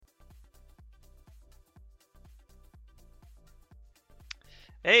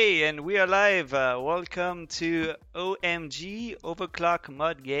Hey, and we are live. Welcome to OMG Overclock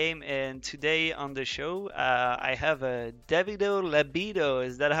Mod Game. And today on the show, I have a Davido Labido.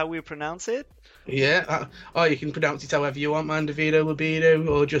 Is that how we pronounce it? Yeah, or you can pronounce it however you want, man. Davido, libido,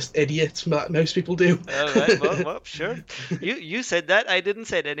 or just idiot, like most people do. All right. Well, sure. You said that. I didn't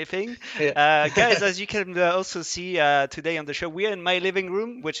say anything. Yeah. Guys, as you can also see today on the show, we are in my living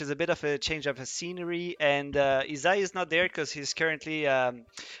room, which is a bit of a change of a scenery. And Isai is not there because he's currently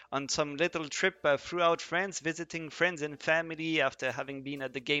on some little trip throughout France, visiting friends and family after having been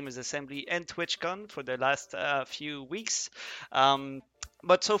at the Gamers Assembly and TwitchCon for the last few weeks.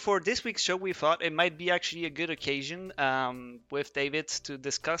 But so for this week's show, we thought it might be actually a good occasion with David to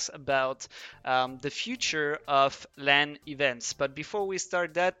discuss about the future of LAN events. But before we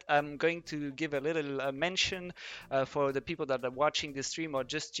start that, I'm going to give a little mention for the people that are watching the stream or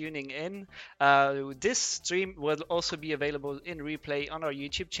just tuning in. This stream will also be available in replay on our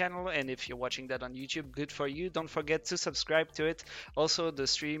YouTube channel. And if you're watching that on YouTube, good for you. Don't forget to subscribe to it. Also, the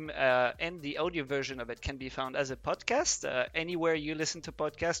stream and the audio version of it can be found as a podcast. Anywhere you listen to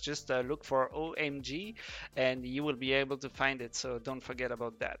podcasts, just look for OMG and you will be able to find it. So don't forget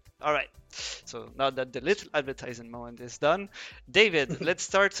about that. All right. So now that the little advertising moment is done, David, let's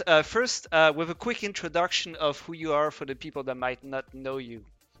start first with a quick introduction of who you are for the people that might not know you.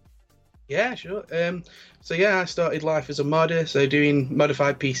 Yeah, sure. So yeah, I started life as a modder, so doing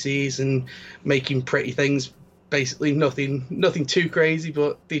modified PCs and making pretty things. Basically, nothing too crazy,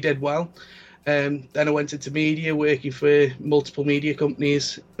 but they did well. Then I went into media, working for multiple media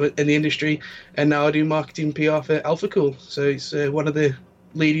companies in the industry, and now I do marketing PR for AlphaCool. So it's one of the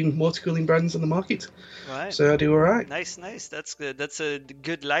leading water cooling brands on the market. Right. So I do all right. Nice, nice. That's good. That's a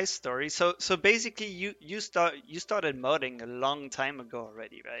good life story. So basically, you started modding a long time ago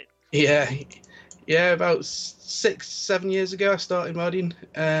already, right? Yeah, yeah. About 6, 7 years ago, I started modding.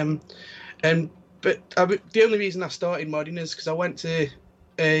 And the only reason I started modding is because I went to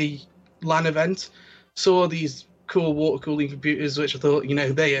a LAN event, saw these cool water cooling computers, which I thought,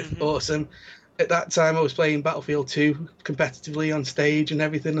 they are Mm-hmm. awesome. At that time, I was playing Battlefield 2 competitively on stage and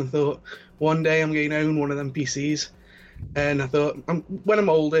everything. I thought one day I'm going to own one of them PCs. And I thought, when I'm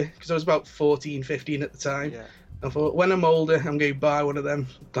older, because I was about 14, 15 at the time, Yeah. I thought, when I'm older, I'm going to buy one of them,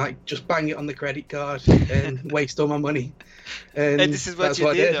 like just bang it on the credit card and waste all my money. And And this is what that's you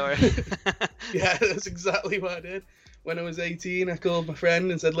what did, I or? did. Yeah, that's exactly what I did. When I was 18, I called my friend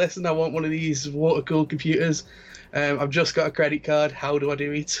and said, listen, I want one of these water cooled computers. I've just got a credit card. How do I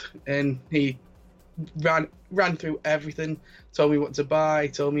do it? And he ran through everything, told me what to buy,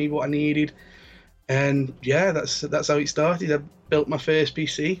 told me what I needed. And yeah, that's how it started. I built my first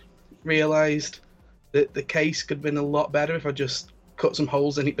PC, realized that the case could have been a lot better if I just cut some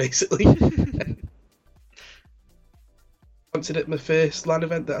holes in it, basically. And answered at my first LAN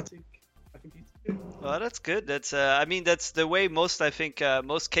event that I took my computer to. Well, that's good. I mean, that's the way most, I think,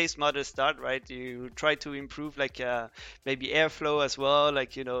 most case modders start, right? You try to improve, like, maybe airflow as well,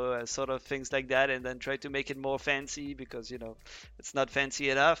 like, sort of things like that, and then try to make it more fancy because, it's not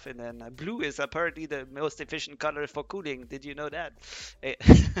fancy enough. And then blue is apparently the most efficient color for cooling. Did you know that? Eh,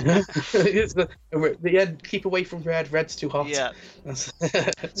 It's yeah, keep away from red. Red's too hot. Yeah. That's,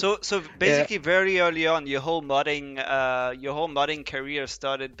 So yeah, basically, very early on, your whole modding career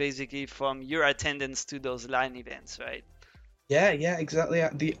started basically from your attendance to those line events, right? yeah, exactly.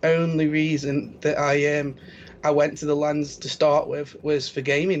 The only reason that I went to the lands to start with was for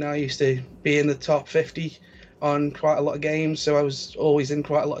gaming. I used to be in the top 50 on quite a lot of games, so I was always in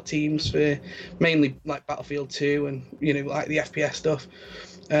quite a lot of teams Hmm. for mainly like Battlefield 2 and like the FPS stuff.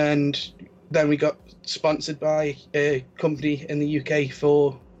 And then we got sponsored by a company in the UK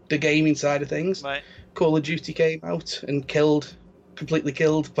for the gaming side of things. Right. Call of Duty came out and completely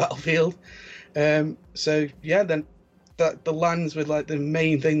killed Battlefield. So yeah, then the lands were like the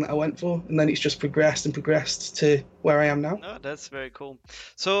main thing that I went for, and then it's just progressed and progressed to where I am now. Oh, that's very cool.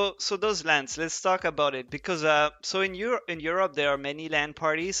 So those lands, let's talk about it because so in Europe there are many land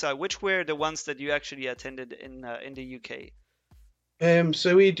parties. Which were the ones that you actually attended in the UK?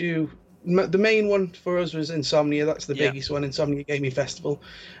 So we do the main one for us was Insomnia. That's the Yeah. biggest one, Insomnia Gaming Festival.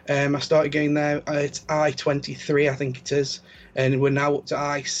 I started going there at I-23, I think it is, and we're now up to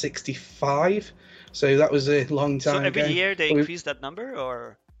I-65. So that was a long So time every ago. year they But increase that number,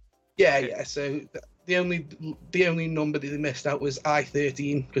 or yeah, okay. yeah. So the only number that they missed out was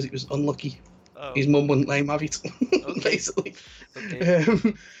I-13 because it was unlucky. Oh, His mum wouldn't let him have it, okay, basically. okay.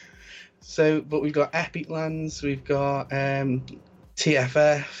 Um, but we've got Epic Lands, we've got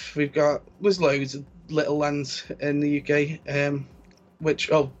TFF, there's loads of little lands in the UK.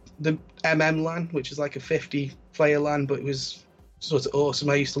 The MM LAN, which is like a 50 player LAN, but it was sort of awesome.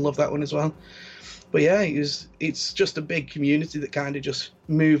 I used to love that one as well. But yeah, it's just a big community that kind of just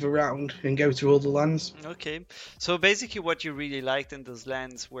move around and go to all the lands. Okay, so basically, what you really liked in those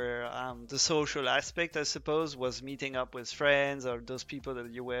lands were the social aspect, I suppose, was meeting up with friends or those people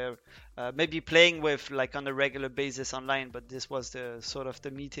that you were maybe playing with, like on a regular basis online. But this was the sort of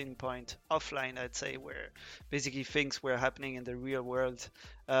the meeting point offline, I'd say, where basically things were happening in the real world.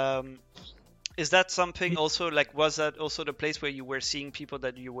 Um, is that something also like was that also the place where you were seeing people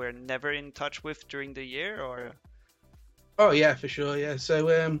that you were never in touch with during the year, or? Oh yeah, for sure. Yeah.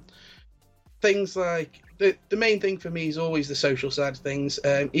 So things like the main thing for me is always the social side of things.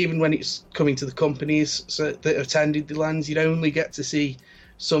 Even when it's coming to the companies that attended the lands, you'd only get to see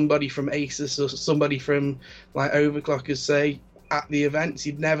somebody from Asus or somebody from like Overclockers say at the events.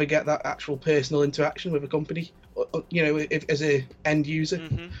 You'd never get that actual personal interaction with a company, as a end user.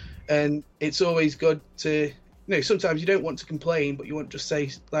 Mm-hmm. And it's always good to, sometimes you don't want to complain, but you want to just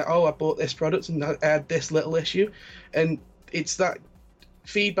say like, oh, I bought this product and I had this little issue. And it's that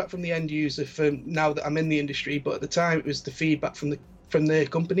feedback from the end user from now that I'm in the industry, but at the time it was the feedback from the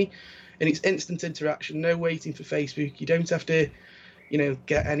company, and it's instant interaction, no waiting for Facebook. You don't have to,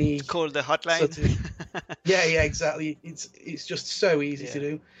 get any Call the hotline. sort of, yeah, exactly. It's just so easy to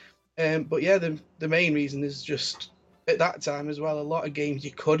do. But yeah, the main reason is just at that time as well, a lot of games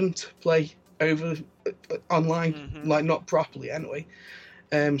you couldn't play over online, Mm-hmm. like not properly anyway.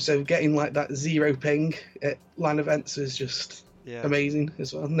 So getting like that zero ping at LAN events is just Yeah. amazing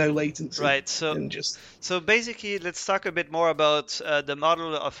as well. No latency. Right. So And just so basically, let's talk a bit more about the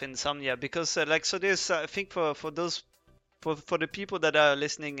model of Insomnia, because there's I think for those for the people that are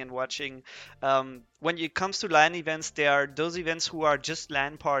listening and watching, when it comes to LAN events, there are those events who are just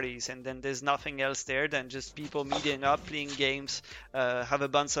LAN parties, and then there's nothing else there than just people meeting up, playing games, have a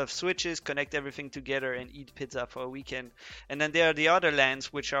bunch of switches, connect everything together, and eat pizza for a weekend. And then there are the other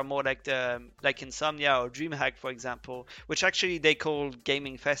LANs, which are more like Insomnia or DreamHack, for example, which actually they call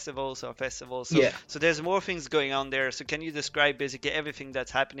gaming festivals or festivals. So, Yeah. so there's more things going on there. So can you describe basically everything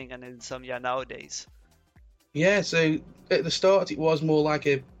that's happening in Insomnia nowadays? Yeah, so at the start it was more like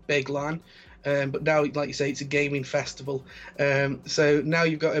a big LAN, but now, like you say, it's a gaming festival. So now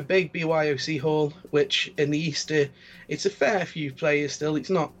you've got a big BYOC hall, which in the Easter, it's a fair few players still. It's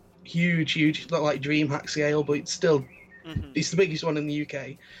not huge, it's not like DreamHack scale, but it's still Mm-hmm. it's the biggest one in the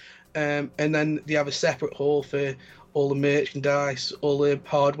UK. And then they have a separate hall for all the merchandise, all the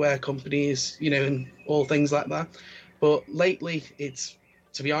hardware companies, and all things like that. But lately,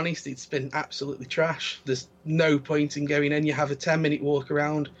 to be honest, it's been absolutely trash. There's no point in going in. You have a 10-minute walk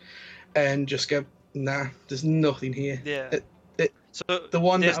around and just go, nah, there's nothing here. Yeah. So The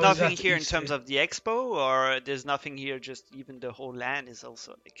one there's that I was nothing at here in Easter- terms of the expo, or there's nothing here, just even the whole land is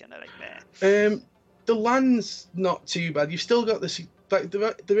also like kind of like that. The land's not too bad. You've still got this, like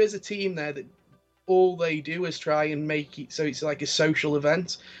there is a team there that all they do is try and make it so it's like a social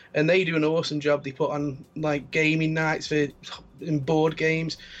event, and they do an awesome job. They put on like gaming nights in board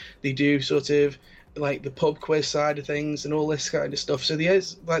games. They do sort of like the pub quiz side of things and all this kind of stuff. So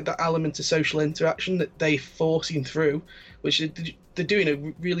there's like that element of social interaction that they're forcing through, which they're doing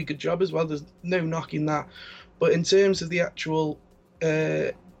a really good job as well. There's no knocking that. But in terms of the actual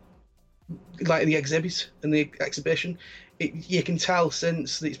like the exhibit and the exhibition, you can tell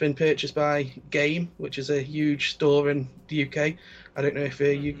since it's been purchased by Game, which is a huge store in the UK. I don't know if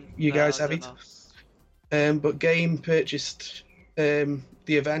you No, guys I have don't it, know. but Game purchased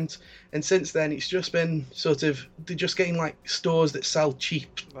the event, and since then it's just been sort of they're just getting like stores that sell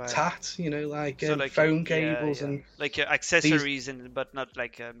cheap Right. tat, like, So like phone yeah, cables yeah. and like accessories but not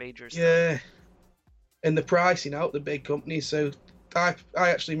like major stuff. yeah, and the pricing out the big companies. So I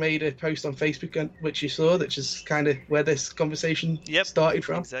actually made a post on Facebook, which you saw, which is kind of where this conversation Yep. started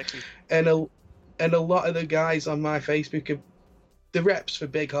from. Exactly. And a lot of the guys on my Facebook are the reps for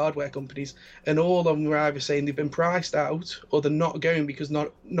big hardware companies, and all of them were either saying they've been priced out or they're not going because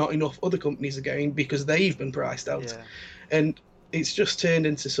not enough other companies are going because they've been priced out. Yeah. And it's just turned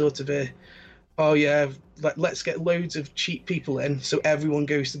into sort of oh yeah, let's get loads of cheap people in so everyone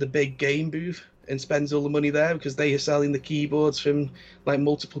goes to the big game booth and spends all the money there because they are selling the keyboards from like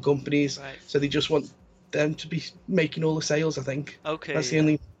multiple companies. Right. So they just want them to be making all the sales, I think. Okay. That's the yeah.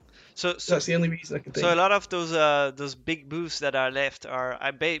 only So that's the only reason I can think. So a lot of those big booths that are left are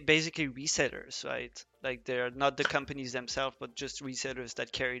basically resellers, right? Like they're not the companies themselves, but just resellers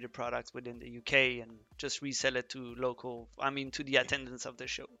that carry the products within the UK and just resell it to to the attendants of the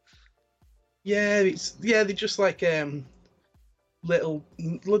show. Yeah, they're just like the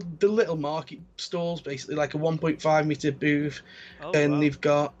little market stalls, basically like a 1.5 meter booth, Oh and wow, they've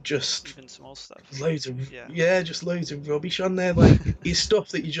got just even small stuff. loads of Yeah. just loads of rubbish on there. Like it's stuff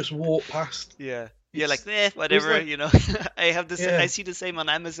that you just walk past. Yeah. Yeah, like It's there's whatever, like you know. I have this. I yeah see the same on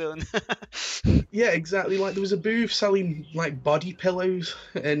Amazon. yeah exactly. Like there was a booth selling like body pillows,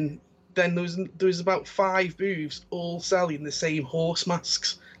 and then there was about 5 booths all selling the same horse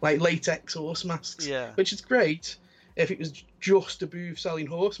masks, like latex horse masks, Yeah. which is great if it was just a booth selling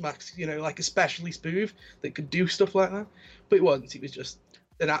horse masks, like a specialist booth that could do stuff like that. But it wasn't. It was just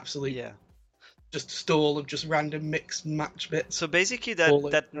an absolute Yeah. just stall of just random mix and match bits So basically, all over.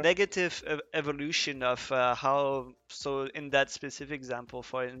 that negative evolution of how, so in that specific example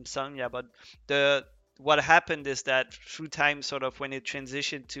for Insomnia, but the what happened is that through time, sort of when it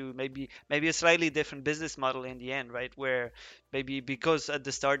transitioned to maybe a slightly different business model in the end, right? Where maybe because at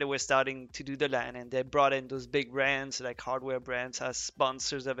the start they were starting to do the LAN and they brought in those big brands like hardware brands as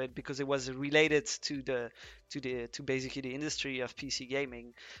sponsors of it because it was related to basically the industry of PC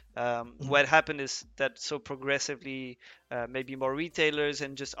gaming. What happened is that so progressively, maybe more retailers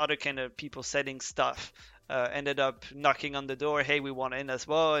and just other kind of people selling stuff ended up knocking on the door. Hey, we want in as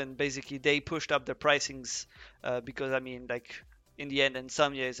well, and basically they pushed up the pricings because I mean, like in the end,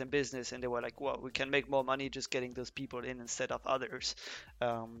 Insomnia is in business, and they were like, well, we can make more money just getting those people in instead of others.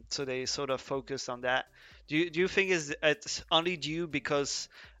 So they sort of focused on that. Do you think it's only due because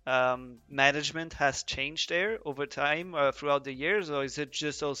management has changed there over time throughout the years, or is it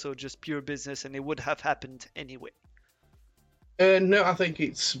just also just pure business and it would have happened anyway? No, I think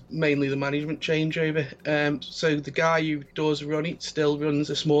it's mainly the management changeover. So the guy who does run it still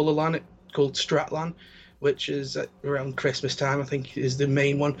runs a smaller LAN called Stratlan, which is around Christmas time, I think, is the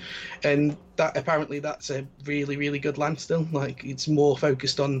main one. And that apparently that's a really, really good LAN still. Like it's more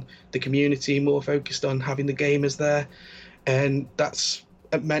focused on the community, more focused on having the gamers there, and that's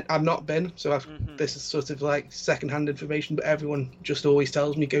meant I've not been, so this is sort of like second-hand information. But everyone just always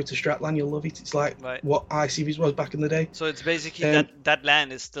tells me go to Stratlan, you'll love it. It's like Right. what ICVs was back in the day. So it's basically that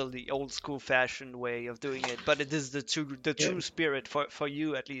LAN is still the old school fashioned way of doing it, but it is the true spirit for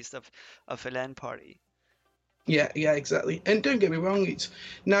you at least of a LAN party. Yeah, exactly. And don't get me wrong, it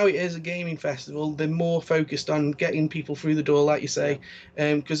is a gaming festival. They're more focused on getting people through the door, like you say,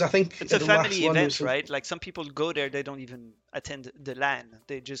 because I think it's a the family last one event, was right? Like some people go there, they don't even attend the LAN;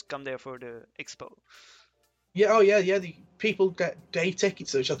 they just come there for the expo. Yeah, The people get day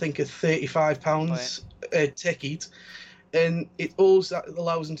tickets, which I think are £35 a ticket, and it all that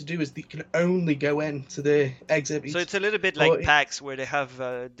allows them to do is they can only go into the exhibit. So it's a little bit like PAX, where they have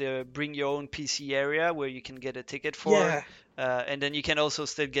the bring your own PC area where you can get a ticket for. Yeah. And then you can also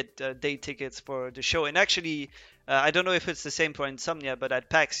still get day tickets for the show. And actually, I don't know if it's the same for Insomnia, but at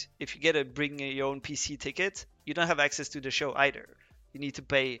PAX, if you get a bring your own PC ticket, you don't have access to the show either. You need to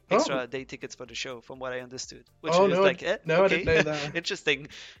pay extra day tickets for the show, from what I understood. Which is no, like, no, okay. I didn't know that. Interesting.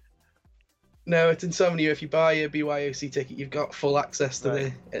 No, at Insomnia, if you buy a BYOC ticket, you've got full access to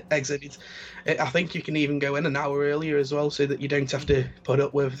the exhibit. I think you can even go in an hour earlier as well, so that you don't have to put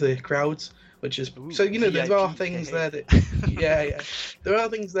up with the crowds. Which is so there are things there that there are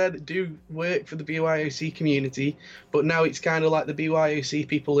things there that do work for the BYOC community, but now it's kind of like the BYOC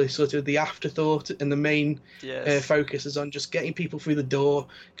people is sort of the afterthought, and the main focus is on just getting people through the door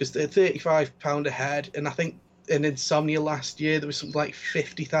because they're £35 a head, and I think in Insomnia last year there was something like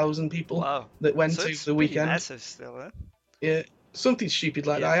 50,000 people that went over the weekend. Massive still, huh? Yeah, something stupid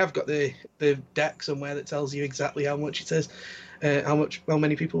like that. I have got the deck somewhere that tells you exactly how much it is, how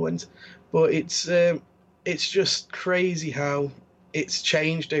many people went. But it's just crazy how it's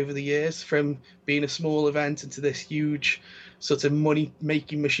changed over the years from being a small event into this huge sort of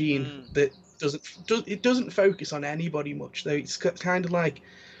money-making machine that doesn't focus on anybody much. Though it's kind of like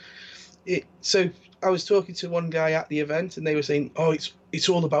it. So I was talking to one guy at the event, and they were saying, "Oh, it's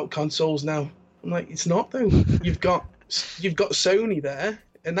all about consoles now." I'm like, "It's not though. You've got Sony there,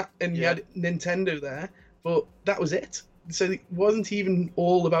 and you had Nintendo there, but that was it." So it wasn't even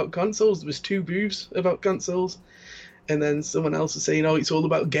all about consoles. There was 2 booths about consoles, and then someone else was saying, "Oh, it's all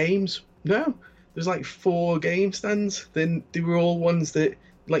about games." No, there's like 4 game stands. Then they were all ones that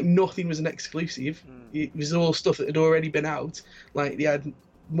like nothing was an exclusive. It was all stuff that had already been out. Like they had the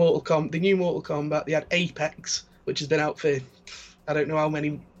new Mortal Kombat. They had Apex, which has been out for I don't know how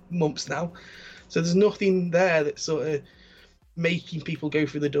many months now. So there's nothing there that's sort of making people go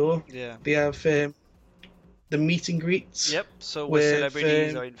through the door. Yeah. They have the meet and greets. Yep. So with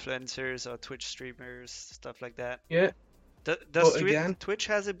celebrities or influencers or Twitch streamers, stuff like that. Yeah. Does Twitch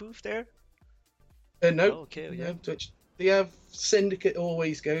has a booth there? No. Oh, okay. Yeah. No, Twitch. They have Syndicate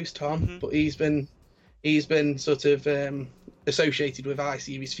always goes, Tom, but he's been sort of associated with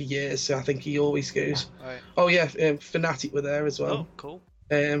iSeries for years, so I think he always goes. Right. Oh yeah, Fnatic were there as well. Oh, cool.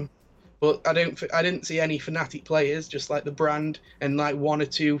 Um, but I didn't see any Fnatic players, just like the brand and like one or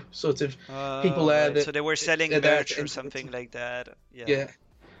two sort of people there Right. that So they were selling are there merch to or influence. something like that. Yeah. Yeah,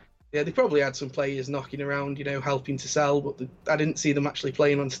 yeah, they probably had some players knocking around, helping to sell, but I didn't see them actually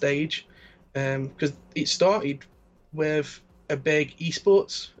playing on stage, because it started with a big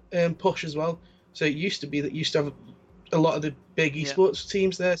esports push as well. So it used to be that you used to have a lot of the big Yeah. esports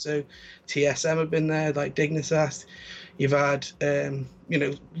teams there. So TSM have been there, like Dignitas. You've had,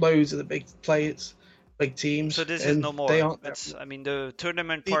 loads of the big players, big teams, So this is and no they more. aren't there. The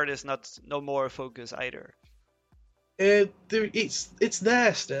tournament part is not no more a focus either. It's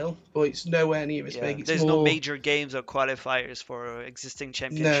there still, but it's nowhere near as Yeah, big. It's there's no more major games or qualifiers for existing no,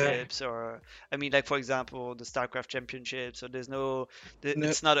 championships, or I mean, like for example, the StarCraft championship. So no,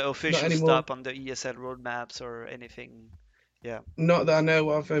 it's not an not official anymore. stop on the ESL roadmaps or anything. Yeah. Not that I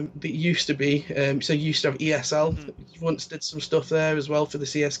know of. That used to be. So you used to have ESL. Hmm. Once did some stuff there as well for the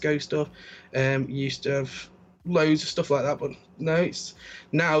CS:GO stuff. You used to have loads of stuff like that, but no, it's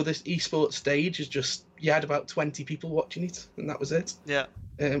now this esports stage is just you had about 20 people watching it, and that was it. Yeah.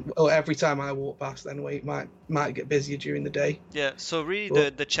 Or every time I walk past, anyway, it might get busier during the day. Yeah. So really,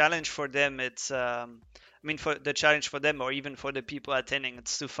 But the challenge for them, I mean, for the challenge for them, or even for the people attending,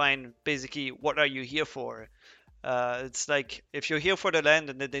 it's to find basically what are you here for. It's like if you're here for the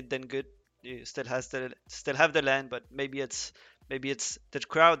land, and then good, you still have the land, but maybe it's the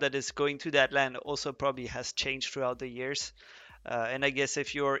crowd that is going to that land also probably has changed throughout the years. And I guess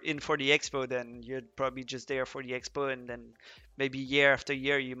if you're in for the expo, then you're probably just there for the expo, and then maybe year after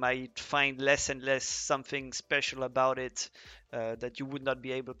year you might find less and less something special about it, that you would not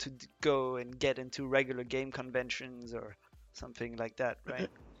be able to go and get into regular game conventions or something like that, right?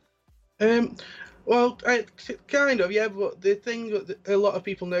 Um, well, kind of, yeah. But the thing that a lot of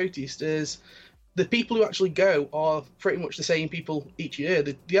people noticed is the people who actually go are pretty much the same people each year.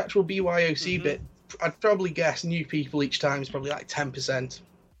 The actual BYOC Hmm. bit, I'd probably guess new people each time is probably like 10%.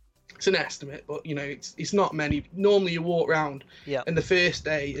 It's an estimate, but it's not many. Normally, you walk around, Yeah. and the first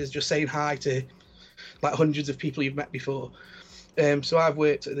day is just saying hi to like hundreds of people you've met before. So I've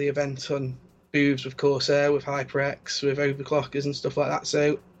worked at the event on booths with Corsair, with HyperX, with Overclockers and stuff like that.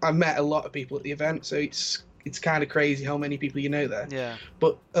 So I met a lot of people at the event. So it's kind of crazy how many people you know there. Yeah.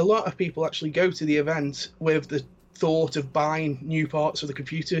 But a lot of people actually go to the event with the thought of buying new parts for the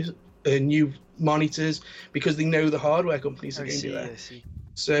computers, new monitors, because they know the hardware companies are I going to be see. there. I see.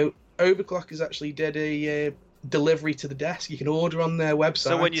 So Overclockers actually did a delivery to the desk. You can order on their website.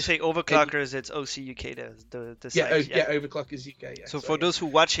 So when you say and overclockers, it's OC UK, the yeah, site. Yeah. Overclockers UK. Yeah. So So for yeah, those who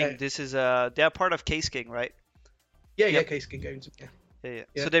watching, uh, this is they're part of Case King, right? yeah. Yep. Case can go into yeah. Yeah, yeah.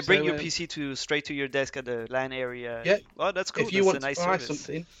 Yeah, So they bring so your PC to straight to your desk at the LAN area. yeah, Oh, that's cool. if you That's a want to nice buy service.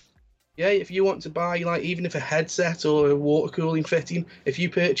 something, yeah, if you want to buy like even if a headset or a water cooling fitting, if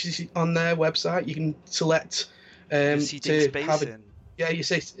you purchase it on their website, you can select The seating to space have it. and Yeah, you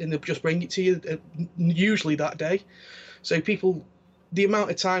say, and they'll just bring it to you usually that day. So people, the amount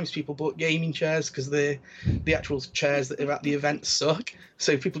of times people bought gaming chairs because the actual chairs that are at the event suck,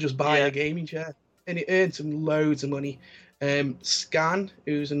 so people just buy yeah, a gaming chair, and it earns them loads of money. Scan,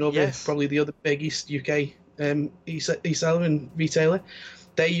 who's another yes, probably the other biggest UK e-seller and retailer,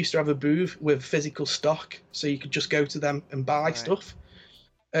 they used to have a booth with physical stock, so you could just go to them and buy right. stuff.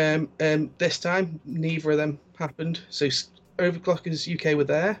 This time, neither of them happened. So Overclockers UK were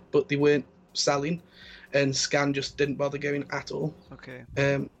there, but they weren't selling, and Scan just didn't bother going at all. Okay.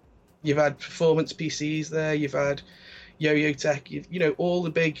 You've had Performance PCs there, you've had Yo-Yo Tech, all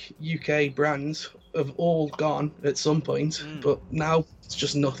the big UK brands have all gone at some point, but now it's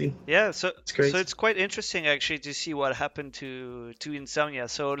just nothing. Yeah, so It's crazy. so it's quite interesting actually to see what happened to Insomnia.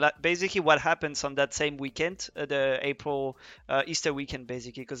 So basically, what happens on that same weekend, the April Easter weekend,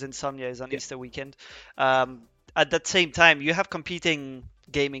 basically, because Insomnia is on Yeah. Easter weekend. At that same time, you have competing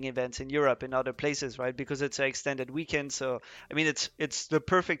gaming events in Europe and other places, right? Because it's an extended weekend. So I mean, it's the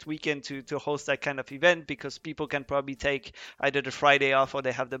perfect weekend to host that kind of event because people can probably take either the Friday off or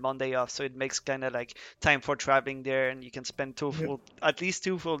they have the Monday off. So it makes kind of like time for traveling there, and you can spend at least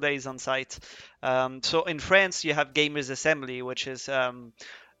 2 full days on site. So in France, you have Gamers Assembly, which is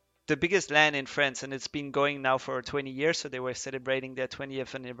the biggest LAN in France, and it's been going now for 20 years. So they were celebrating their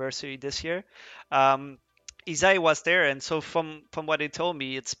 20th anniversary this year. Isai was there, and so from what he told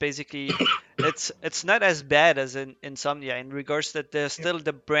me, it's basically it's not as bad as in Insomnia in regards that there's still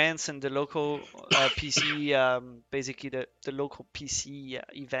the brands and the local PC, basically the local PC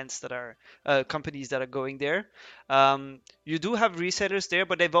events that are companies that are going there. You do have resellers there,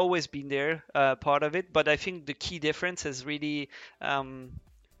 but they've always been there, part of it. But I think the key difference is really um,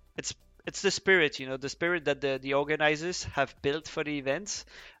 it's it's the spirit, the spirit that the organizers have built for the events.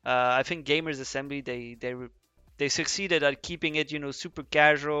 I think Gamers Assembly they succeeded at keeping it, super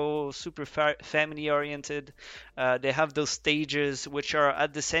casual, super family oriented. They have those stages which are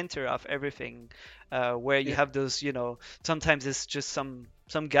at the center of everything, where you Yeah. have those, sometimes it's just some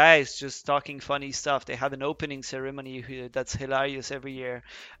guys just talking funny stuff. They have an opening ceremony that's hilarious every year.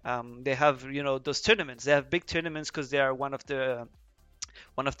 They have, those tournaments. They have big tournaments because they are one of the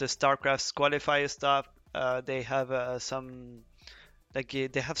StarCraft's qualifier stuff. They have some they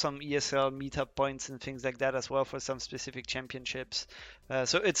have some ESL meetup points and things like that as well for some specific championships.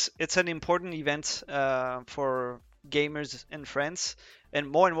 So it's an important event for gamers in France and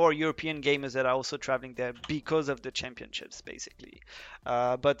more European gamers that are also traveling there because of the championships, basically.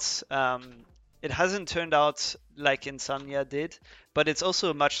 But it hasn't turned out like Insomnia did, but it's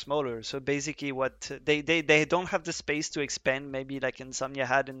also much smaller. So basically, what they don't have the space to expand, maybe like Insomnia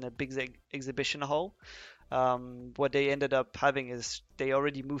had in the big exhibition hall. What they ended up having is they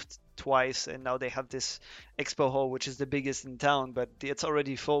already moved twice, and now they have this expo hall, which is the biggest in town, but it's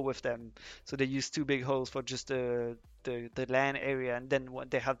already full with them. So they use two big halls for just the LAN area, and then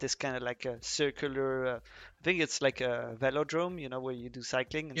they have this kind of like a circular. I think it's like a velodrome, where you do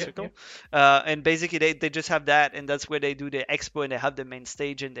cycling in Yeah. Yeah. circle. And basically, they just have that, and that's where they do the expo, and they have the main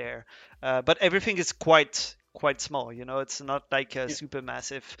stage in there. But everything is quite small, it's not like Yeah. super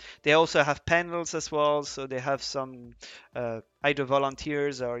massive. They also have panels as well, so they have some either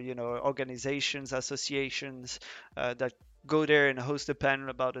volunteers or organizations, associations that go there and host a panel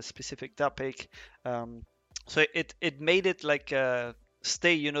about a specific topic. So it made it like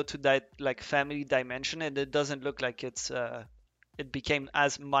stay to that like family dimension, and it doesn't look like it became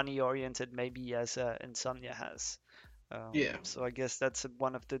as money oriented maybe as Insomnia has. Yeah. So I guess that's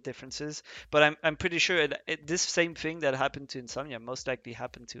one of the differences. But I'm pretty sure this same thing that happened to Insomnia most likely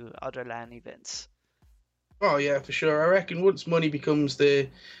happened to other LAN events. Oh yeah, for sure. I reckon once money becomes the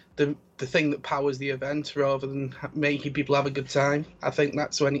thing that powers the event rather than making people have a good time, I think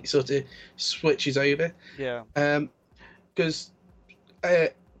that's when it sort of switches over. Yeah. Because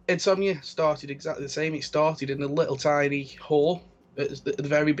Insomnia started exactly the same. It started in a little tiny hall at the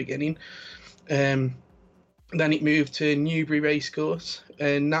very beginning. Then it moved to Newbury Racecourse,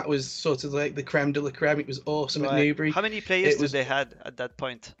 and that was sort of like the creme de la creme. It was awesome at Right. Newbury. How many players It was did they had at that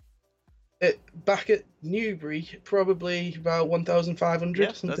point? back at Newbury, probably about 1,500,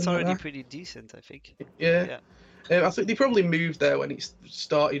 Yeah, something that's like already that. pretty decent, I think. Yeah. Yeah. I think they probably moved there when it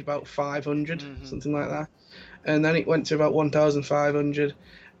started about 500, Hmm. something like that. And then it went to about 1,500.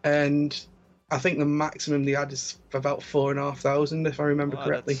 And I think the maximum they had is about 4,500, if I remember Wow,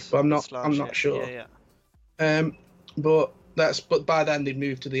 correctly. But I'm that's not large. sure. Yeah. But by then they'd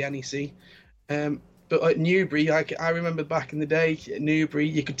moved to the NEC. But at Newbury, I remember back in the day at Newbury,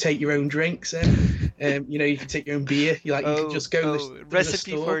 you could take your own drinks in. You could take your own beer. You could just go to the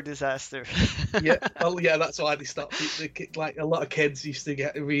Recipe store. for disaster. Yeah, well, yeah, that's why they stopped. Like a lot of kids used to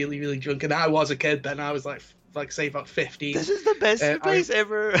get really, really drunk, and I was a kid then. I was like say about 15. This is the best place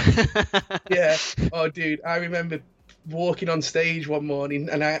ever. Yeah. Oh, dude, I remember walking on stage one morning,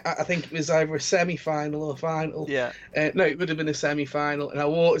 and I think it was either a semi-final or final. Yeah. No, it would have been a semi-final, and I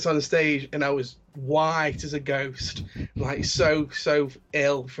walked on the stage, and I was white as a ghost, like so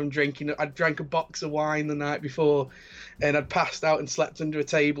ill from drinking. I'd drank a box of wine the night before, and I'd passed out and slept under a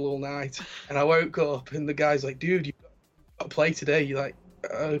table all night. And I woke up, and the guy's like, "Dude, you've got to play today." You're like,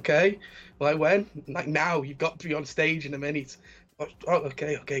 "Okay." Like, when? Like, now. You've got to be on stage in a minute. Oh,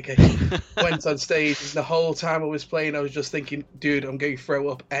 okay. Went on stage, and the whole time I was playing, I was just thinking, dude, I'm going to throw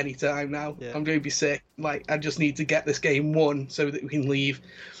up any time now. Yeah. I'm going to be sick. Like, I just need to get this game won so that we can leave.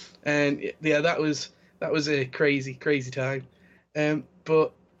 And yeah, that was a crazy time.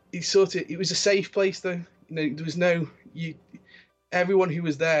 But it was a safe place though. There was everyone who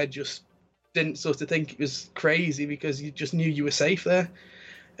was there just didn't sort of think it was crazy because you just knew you were safe there.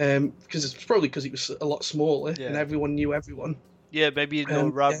 Because it's probably because it was a lot smaller and everyone knew everyone. Yeah, maybe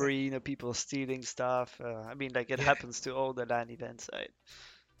robbery, people stealing stuff. It happens to all the LAN events, right?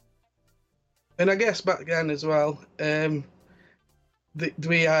 And I guess back then as well,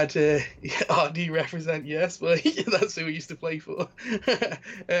 we had RD represent, yes, but that's who we used to play for.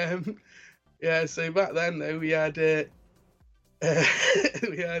 So back then though we had we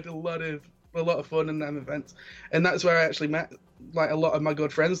had a lot of a lot of fun in them events, and that's where I actually met like a lot of my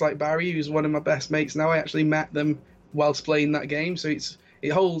good friends, like Barry, who's one of my best mates now. I actually met them whilst playing that game, so it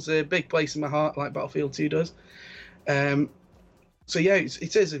holds a big place in my heart, like Battlefield 2 does. So yeah,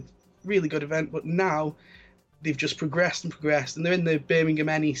 it is a really good event, but now they've just progressed and progressed, and they're in the Birmingham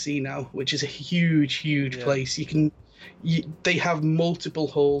NEC now, which is a huge place. They have multiple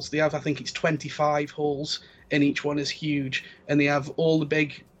halls. They have, I think it's 25 halls, and each one is huge. And they have all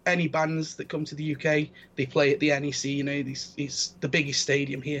the any bands that come to the UK, they play at the NEC. You know, it's the biggest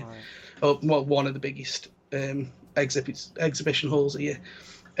stadium here, Right. or well, one of the biggest exhibition halls here.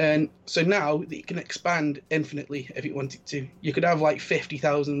 And so now you can expand infinitely if you wanted to. You could have like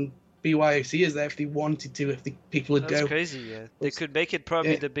 50,000 BYOCers there if they wanted to, if the people would That's go. crazy. Yeah, they could make it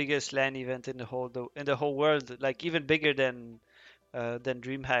probably the biggest LAN event in the whole world, like even bigger than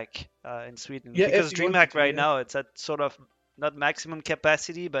DreamHack in Sweden. Yeah, Because if you wanted DreamHack to, right yeah. now it's at sort of not maximum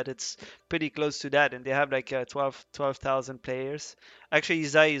capacity, but it's pretty close to that, and they have like 12,000 players. Actually,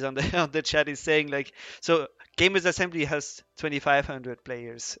 Isai is on the on the chat is saying like so. Gamers Assembly has 2,500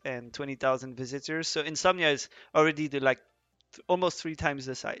 players and 20,000 visitors. So Insomnia is already almost 3 times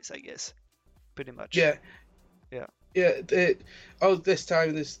the size, I guess, pretty much. Yeah. Yeah. Yeah. This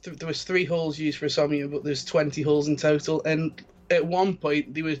time there was 3 halls used for Insomnia, but there's 20 halls in total. And at one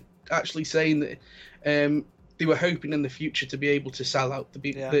point they were actually saying that they were hoping in the future to be able to sell out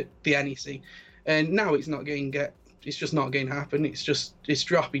the NEC. And now it's just not going to happen. It's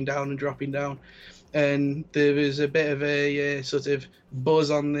dropping down and dropping down. And there was a bit of a sort of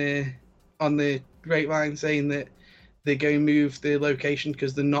buzz on the grapevine saying that they're going to move the location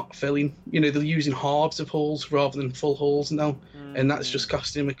because they're not filling. You know, they're using halves of halls rather than full halls now, and that's just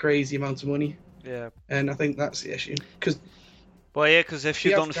costing them a crazy amount of money. Yeah. And I think that's the issue. Because if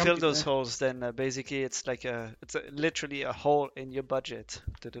you don't fill those holes, then basically it's literally a hole in your budget.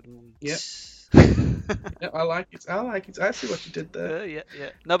 Yeah. Yeah, I like it. I see what you did there. Yeah.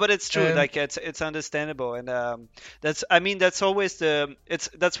 No, but it's true. It's understandable, and that's always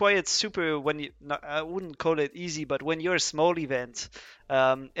that's why it's super I wouldn't call it easy, but when you're a small event,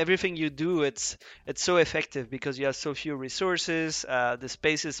 everything you do it's so effective because you have so few resources. The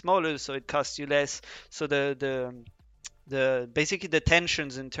space is smaller, so it costs you less. So the basically the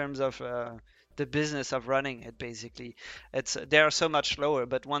tensions in terms of the business of running it, basically they are so much lower.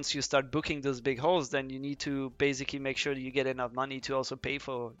 But once you start booking those big holes, then you need to basically make sure that you get enough money to also pay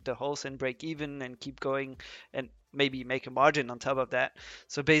for the holes and break even and keep going and maybe make a margin on top of that.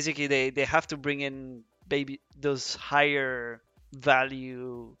 So basically they have to bring in those higher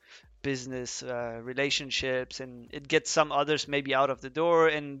value business relationships, and it gets some others maybe out of the door,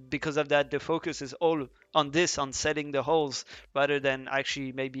 and because of that the focus is all on selling the holes rather than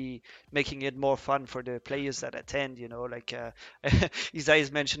actually maybe making it more fun for the players that attend. Isai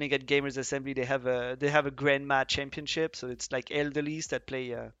is mentioning at Gamers Assembly they have a Grandma Championship, so it's like elderlies that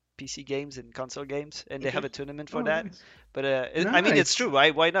play PC games and console games, and they have a tournament for that. Nice. But I mean, it's true.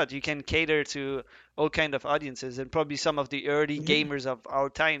 Why not? You can cater to all kind of audiences, and probably some of the early gamers of our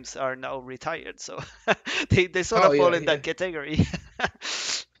times are now retired, so they sort of fall in that category.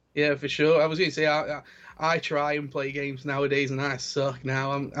 Yeah, for sure. I was going to say I try and play games nowadays, and I suck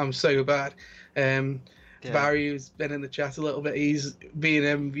now. I'm so bad. Barry, who's been in the chat a little bit, we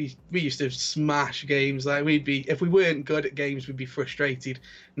used to smash games. Like if we weren't good at games, we'd be frustrated.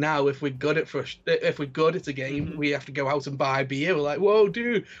 Now, if we're good at a game, we have to go out and buy beer. We're like, whoa,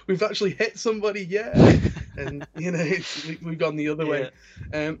 dude, we've actually hit somebody, yeah. And we've gone the other way.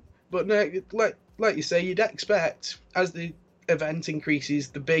 But no, like you say, you'd expect as the event increases,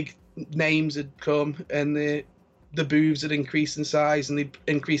 the big names had come, and the booths had increased in size and they'd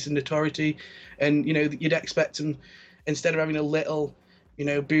increase in notoriety, and you'd expect them, instead of having a little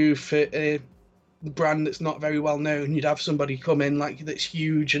booth for a brand that's not very well known, you'd have somebody come in like that's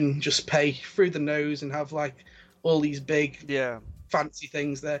huge and just pay through the nose and have like all these big fancy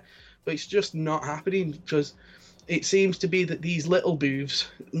things there. But it's just not happening, because it seems to be that these little booths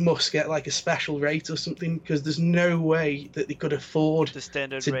must get like a special rate or something, because there's no way that they could afford the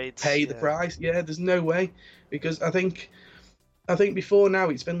standard to rates, pay the price. Yeah, there's no way, because I think before now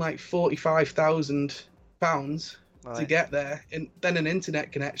it's been like £45,000 to get there, and then an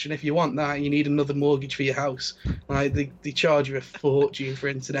internet connection. If you want that, you need another mortgage for your house. Like they charge you a fortune for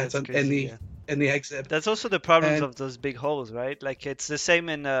internet in the exhibit. That's also the problems of those big halls, right? Like it's the same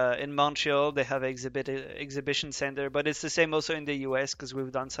in Montreal. They have exhibition center, but it's the same also in the US, because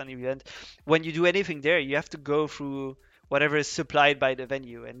we've done some event. When you do anything there, you have to go through whatever is supplied by the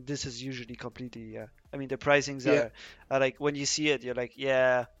venue, and this is usually completely. I mean, the pricings are like, when you see it, you're like,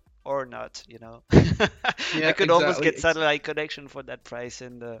 yeah, or not. I could almost get satellite connection for that price,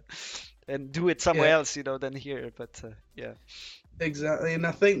 and and do it somewhere Yeah. else, than here. But yeah. Exactly, and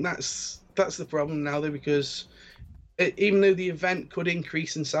I think that's the problem now, though, because even though the event could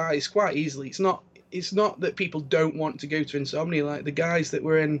increase in size quite easily, it's not that people don't want to go to Insomnia. Like the guys that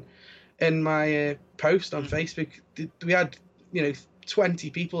were in my post on Facebook, we had 20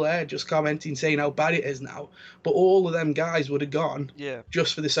 people there just commenting saying how bad it is now, but all of them guys would have gone Yeah.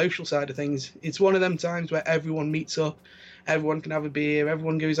 just for the social side of things. It's one of them times where everyone meets up, everyone can have a beer,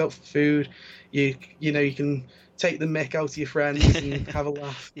 everyone goes out for food. You can take the mick out of your friends and have a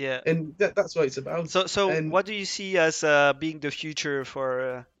laugh. Yeah. And that's what it's about. So And what do you see as being the future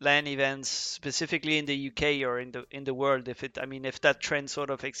for LAN events, specifically in the UK or in the world? If that trend sort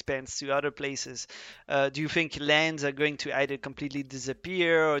of expands to other places, do you think LANs are going to either completely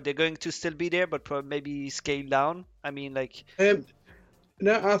disappear, or they're going to still be there but maybe scale down?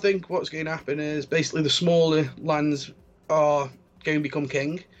 No, I think what's going to happen is basically the smaller lands are going to become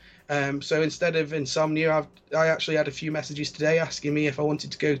king. So instead of Insomnia, I actually had a few messages today asking me if I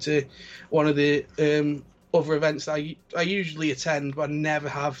wanted to go to one of the other events that I usually attend, but I never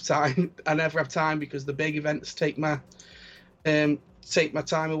have time. I never have time because the big events take my time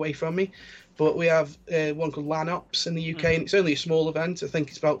away from me. But we have one called LAN Ops in the UK, and it's only a small event. I think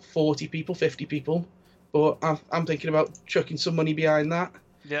it's about 40 people, 50 people. But I'm thinking about chucking some money behind that.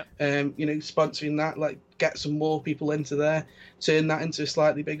 Yeah. Sponsoring that, like get some more people into there, turn that into a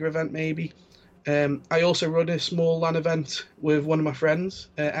slightly bigger event maybe. I also run a small LAN event with one of my friends,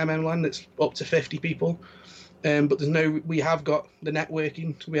 LAN, that's up to 50 people. But we have got the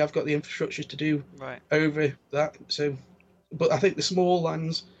networking, we have got the infrastructure to do over that. So, but I think the small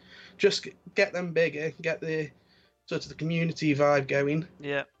LANs, just get them bigger, get the sort of the community vibe going.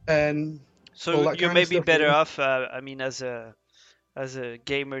 Yeah. And so you may be better off, as a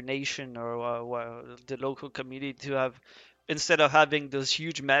gamer nation or the local community to have, instead of having those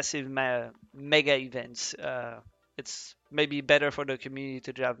huge massive mega events, it's maybe better for the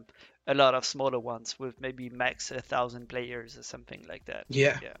community to have a lot of smaller ones with maybe max 1,000 players or something like that.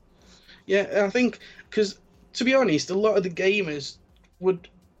 Yeah, I think, because to be honest, a lot of the gamers would,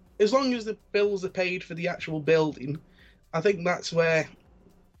 as long as the bills are paid for the actual building, I think that's where,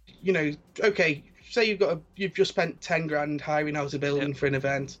 okay, say you've just spent 10 grand hiring out a building for an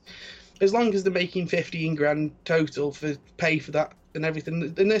event. As long as they're making 15 grand total for pay for that and everything,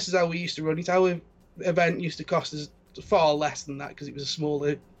 and this is how we used to run it. Our event used to cost us far less than that because it was a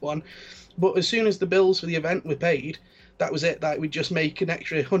smaller one. But as soon as the bills for the event were paid, that was it. That we'd just make an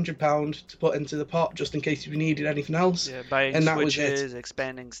extra £100 to put into the pot just in case we needed anything else. Yeah, buying and switches,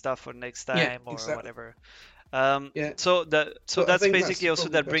 expanding stuff for next time, or exactly. whatever. So that's basically also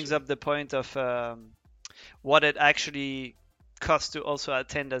that brings up the point of what it actually costs to also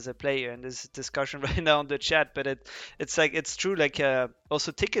attend as a player. And there's discussion right now on the chat, but it's true.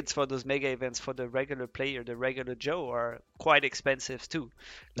 Also tickets for those mega events for the regular player, the regular Joe, are quite expensive too.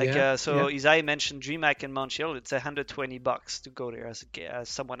 Isai mentioned DreamHack in Montreal. It's $120 to go there as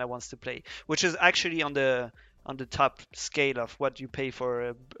someone that wants to play, which is actually on the top scale of what you pay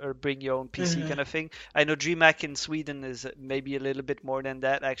for a bring your own PC kind of thing. I know DreamHack in Sweden is maybe a little bit more than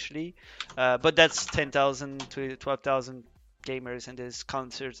that actually, but that's 10,000 to 12,000 gamers, and there's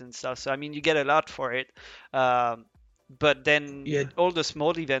concerts and stuff. So you get a lot for it. But then all the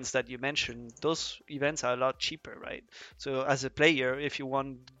small events that you mentioned, those events are a lot cheaper, right? So as a player, if you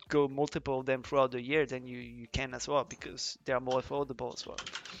want to go multiple of them throughout the year, then you can as well, because they are more affordable as well.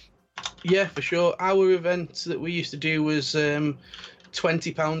 Yeah, for sure. Our event that we used to do was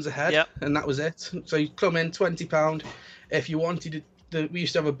 £20 a head, and that was it. So you come in £20. If you wanted we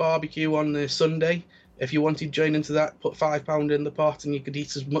used to have a barbecue on the Sunday. If you wanted to join into that, put £5 in the pot, and you could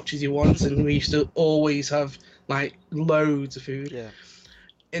eat as much as you want. And we used to always have loads of food. Yeah.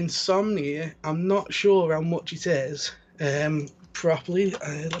 Insomnia, I'm not sure how much it is properly.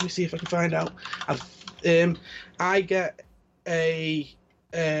 Let me see if I can find out. I get a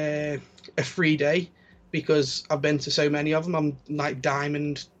free day because I've been to so many of them. I'm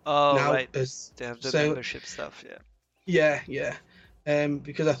diamond now. Right. They have the membership stuff. Yeah.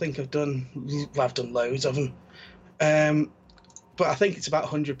 Because I think I've done loads of them. But I think it's about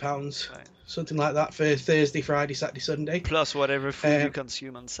 £100, something like that, for Thursday, Friday, Saturday, Sunday. Plus whatever food you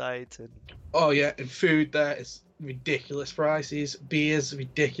consume on site. And food there is ridiculous prices. Beers,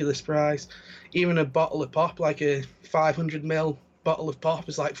 ridiculous price. Even a bottle of pop, like a 500ml bottle of pop,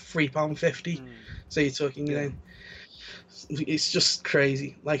 is like £3.50. So you're talking, it's just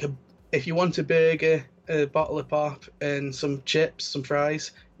crazy. If you want a burger, a bottle of pop, and some chips, some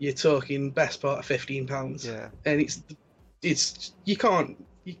fries, you're talking best part of £15. Yeah. And it's you can't.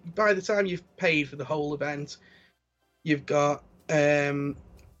 By the time you've paid for the whole event, you've got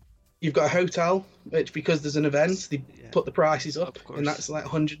You've got a hotel, which because there's an event, they Yeah, put the prices up, of and course. that's like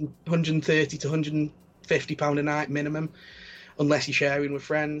 130 to 150 pound a night minimum, unless you're sharing with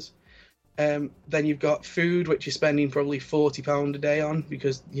friends. Then you've got food, which you're spending probably £40 a day on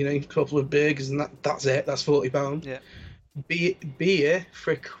because a couple of burgers and that's it. That's £40. Yeah. Beer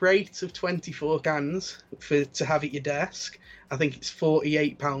for a crate of 24 cans to have at your desk. I think it's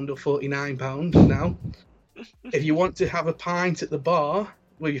 £48 or £49 now. If you want to have a pint at the bar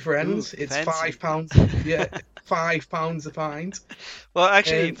with your Ooh, friends, it's fancy. £5. Yeah, £5 a pint. Well,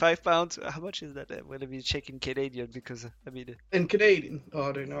 actually, Um, £5. How much is that? Will it be checking Canadian? Because I mean, in Canadian, oh,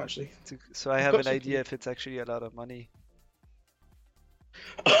 I don't know actually. so I I've have got an some. idea if it's actually a lot of money.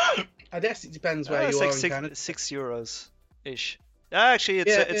 I guess it depends where It's you like are in Canada. €6 ish. Actually,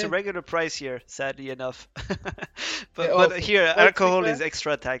 Yeah, it's a regular price here, sadly enough. yeah. But here, Well, to be alcohol is fair,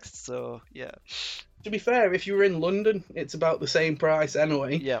 extra taxed, so yeah. if you were in London, it's about the same price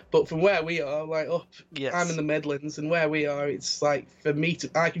anyway. Yeah. But from where we are, like I'm in Yes. the Midlands, and where we are, it's like for me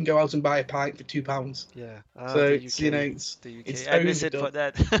I can go out and buy a pint for £2. Yeah. So The it's UK. The it's UK. I miss it for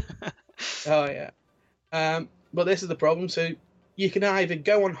overdone. that. Oh yeah. But this is the problem. So you can either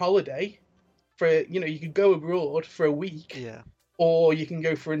go on holiday you could go abroad for a week, Yeah. or you can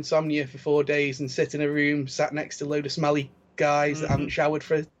go for insomnia for 4 days and sit in a room sat next to a load of smelly guys that haven't Hmm. showered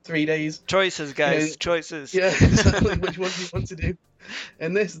for 3 days. Choices, You know, guys. Choices. yeah, exactly. Which one do you want to do?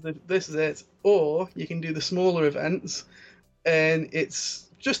 And this is it. Or you can do the smaller events, and it's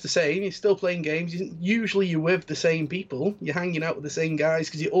just the same. You're still playing games. Usually you're with the same people. You're hanging out with the same guys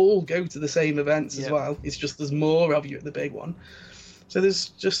because you all go to the same events as Yeah. well. It's just there's more of you at the big one. So there's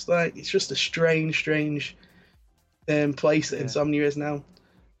just it's just a strange place that Yeah. Insomnia is now.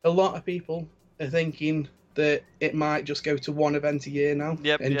 A lot of people are thinking that it might just go to one event a year now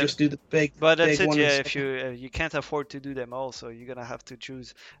Yep. and Yep. just do the But that's big it, one. yeah. If you can't afford to do them all, so you're gonna have to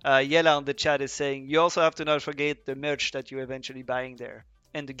choose. Yella on the chat is saying you also have to not forget the merch that you're eventually buying there,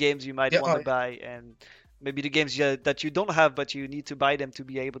 and the games you might Yeah, want to buy, and maybe the games that you don't have but you need to buy them to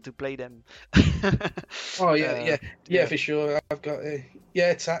be able to play them. oh yeah, uh, yeah, yeah. for sure. I've got And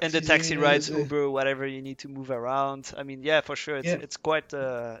the taxis. taxi rides, There's Uber, whatever you need to move around. I mean, yeah, for sure, yeah, it's quite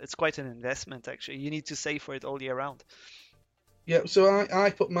an investment actually. You need to save for it all year round. yeah. So I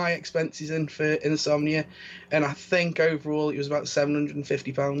put my expenses in for Insomnia, and I think overall it was about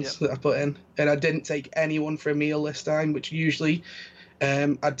 £750 Yep. that I put in, and I didn't take anyone for a meal this time, which usually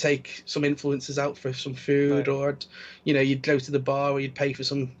I'd take some influencers out for some food, Right. or you'd go to the bar, or you'd pay for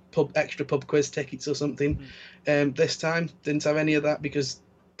some extra pub quiz tickets or something. This time didn't have any of that because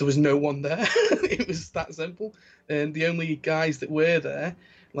there was no one there. It was that simple, and the only guys that were there,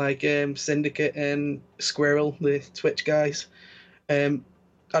 like Syndicate and Squirrel, the Twitch guys.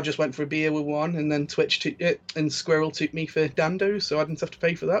 I just went for a beer with one, and then Twitch took it, and Squirrel took me for Dando's, so I didn't have to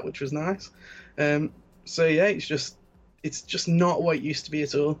pay for that, which was nice. So yeah, it's just not what it used to be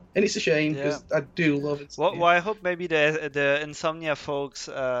at all, and it's a shame Yeah. because I do love it. Well, I hope maybe the Insomnia folks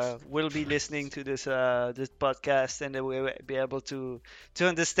will be listening to this podcast, and they will be able to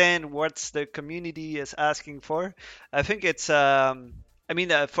understand what the community is asking for. I think it's I mean,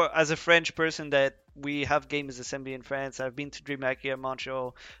 for as a French person that we have Games Assembly in France, I've been to DreamHack here in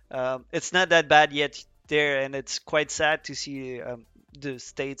Montreal. It's not that bad yet there, and it's quite sad to see the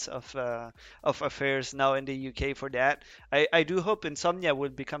states of affairs now in the UK for that. I do hope Insomnia will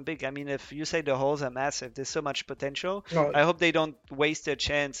become big. I mean, if you say the holes are massive, there's so much potential. No, I hope they don't waste their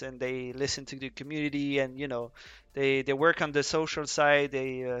chance and they listen to the community and they work on the social side.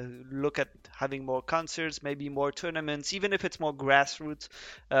 They look at having more concerts, maybe more tournaments, even if it's more grassroots,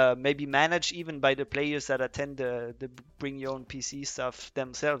 maybe managed even by the players that attend the bring your own PC stuff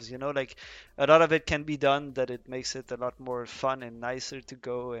themselves. Like a lot of it can be done that it makes it a lot more fun and nicer to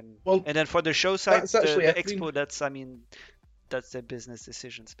go. and well, and then for the show side, that's actually the happening. expo, that's I mean that's the business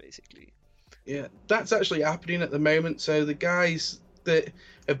decisions basically. Yeah, that's actually happening at the moment. So the guys that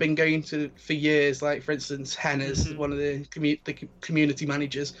have been going to for years, like for instance, Henner's, Hmm. one of the community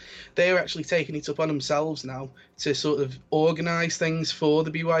managers, they're actually taking it up on themselves now to sort of organise things for the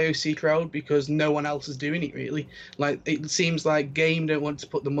BYOC crowd because no one else is doing it really. Like it seems like Game don't want to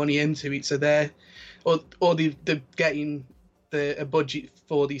put the money into it, so they're getting a budget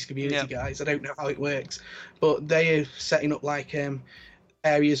for these community guys. I don't know how it works, but they are setting up like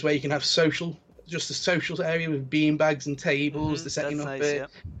areas where you can have just a social area with bean bags and tables. They're setting That's up nice, a yeah.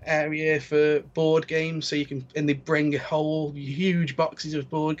 area for board games, so and they bring a whole huge boxes of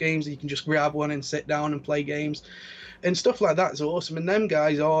board games, and you can just grab one and sit down and play games. And stuff like that is awesome. And them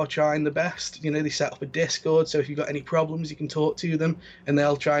guys are trying the best. They set up a Discord, so if you've got any problems, you can talk to them, and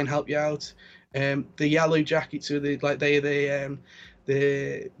they'll try and help you out. The Yellow Jackets, they're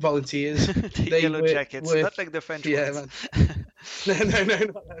the volunteers. The They yellow jackets, were not like the French yeah, ones. man. No,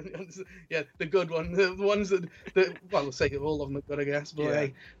 not that one. Yeah, the good one, the ones that well, I'll say all of them are good, I guess. But Yeah.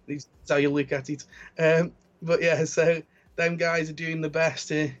 hey, these how you look at it. But yeah, so them guys are doing the best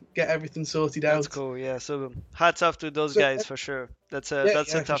to get everything sorted That's out. cool. Yeah. So hats off to those So guys for sure. That's a yeah,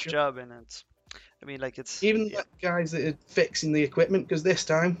 for tough sure. job, and it's. I mean, like it's. Even Yeah. like guys that are fixing the equipment, because this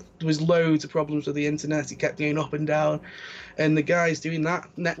time there was loads of problems with the internet. It kept going up and down, and the guys doing that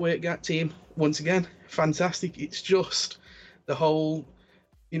network that team once again, fantastic. It's just the whole,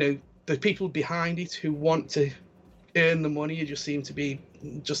 the people behind it who want to earn the money, you just seem to be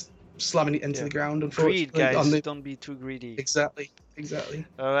just slamming it into Yeah. the ground. Greed, Unfortunately, guys. Don't be too greedy. exactly.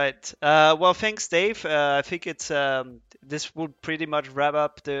 All right. Well, thanks, Dave. I think it's this will pretty much wrap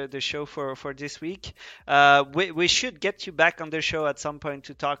up the show for this week. We should get you back on the show at some point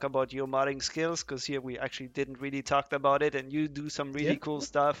to talk about your modding skills, because here we actually didn't really talk about it, and you do some really Yeah. cool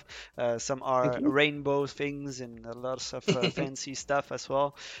stuff. Some are you. rainbow things and a lot of fancy stuff as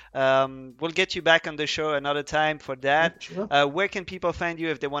well. We'll get you back on the show another time for that. Sure. Where can people find you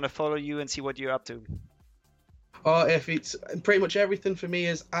if they want to follow you and see what you're up to? Or if it's pretty much everything for me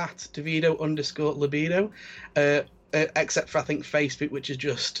is at Davido_libido, except for I think Facebook, which is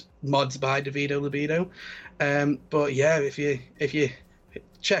just mods by Davido Libido. But yeah, if you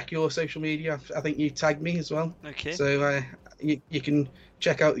check your social media, I think you tagged me as well. Okay. So you can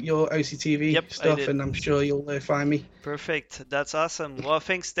check out your OCTV Yep, I stuff, did. and I'm sure you'll find me. Perfect. That's awesome. Well,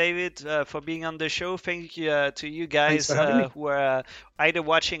 thanks, David, for being on the show. Thank you to you guys for having me. who are either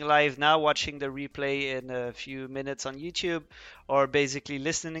watching live now, watching the replay in a few minutes on YouTube, or basically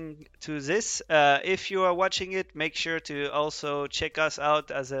listening to this. If you are watching it, make sure to also check us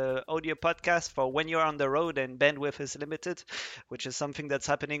out as an audio podcast for when you're on the road and bandwidth is limited, which is something that's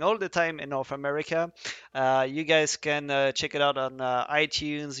happening all the time in North America. You guys can check it out on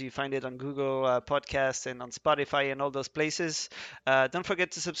iTunes. You find it on Google Podcasts and on Spotify and all those places. Don't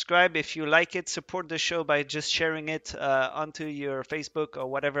forget to subscribe if you like it. Support the show by just sharing it onto your Facebook or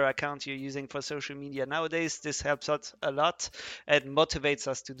whatever account you're using for social media nowadays. This helps us a lot and motivates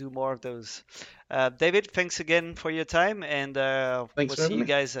us to do more of those. David, thanks again for your time, and we'll Thanks for see having you me.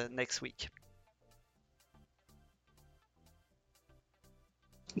 guys next week.